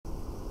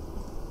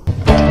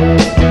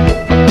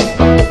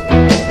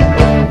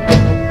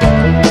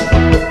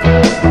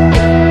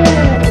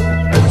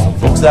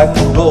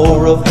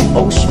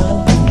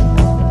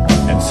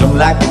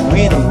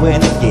when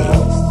it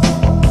gets.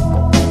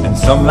 And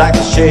some like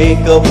the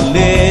shake of a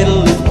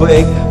little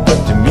earthquake, but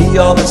to me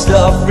all that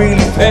stuff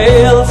really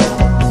pales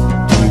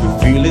to the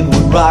feeling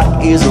when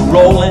rock is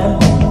a-rolling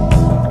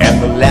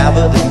and the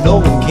lava that no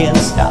one can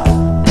stop.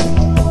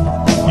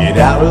 Get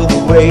out of the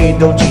way,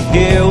 don't you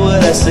hear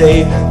what I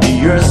say?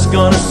 The earth's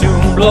gonna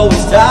soon blow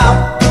its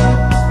top.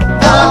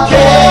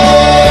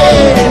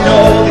 Okay, no,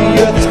 the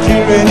earth is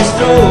clearing its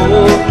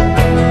throat.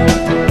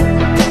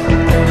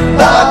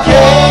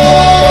 Okay,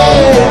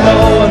 no,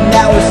 and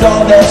now it's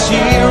all that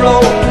she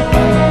wrote.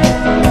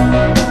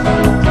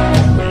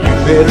 You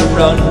better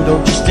run,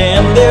 don't you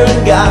stand there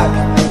and gawk.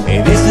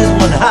 Hey, this is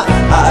one hot,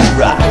 hot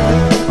rock.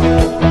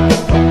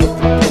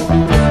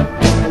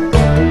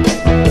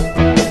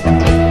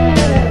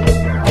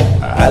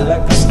 I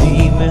like the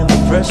steam and the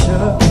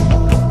pressure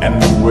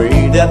and the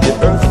way that the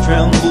earth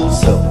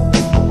trembles so.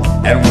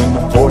 And when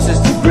the force is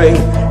too great,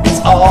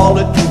 it's all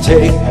it can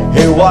take.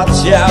 Hey,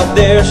 watch out,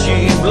 there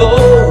she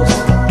blows.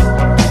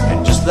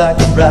 And just like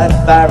a bright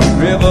fiery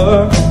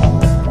river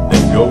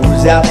that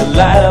goes out to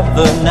light up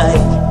the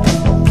night,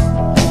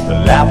 the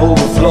lava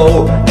will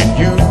flow and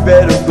you'd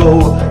better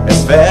go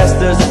as fast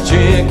as a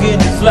chick in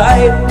your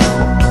flight.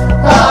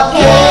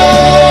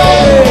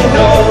 Okay,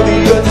 no, the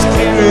earth is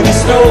clearing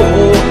its snow.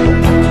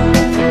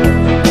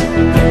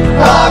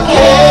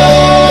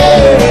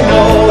 Okay,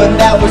 no, and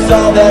that was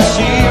all that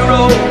she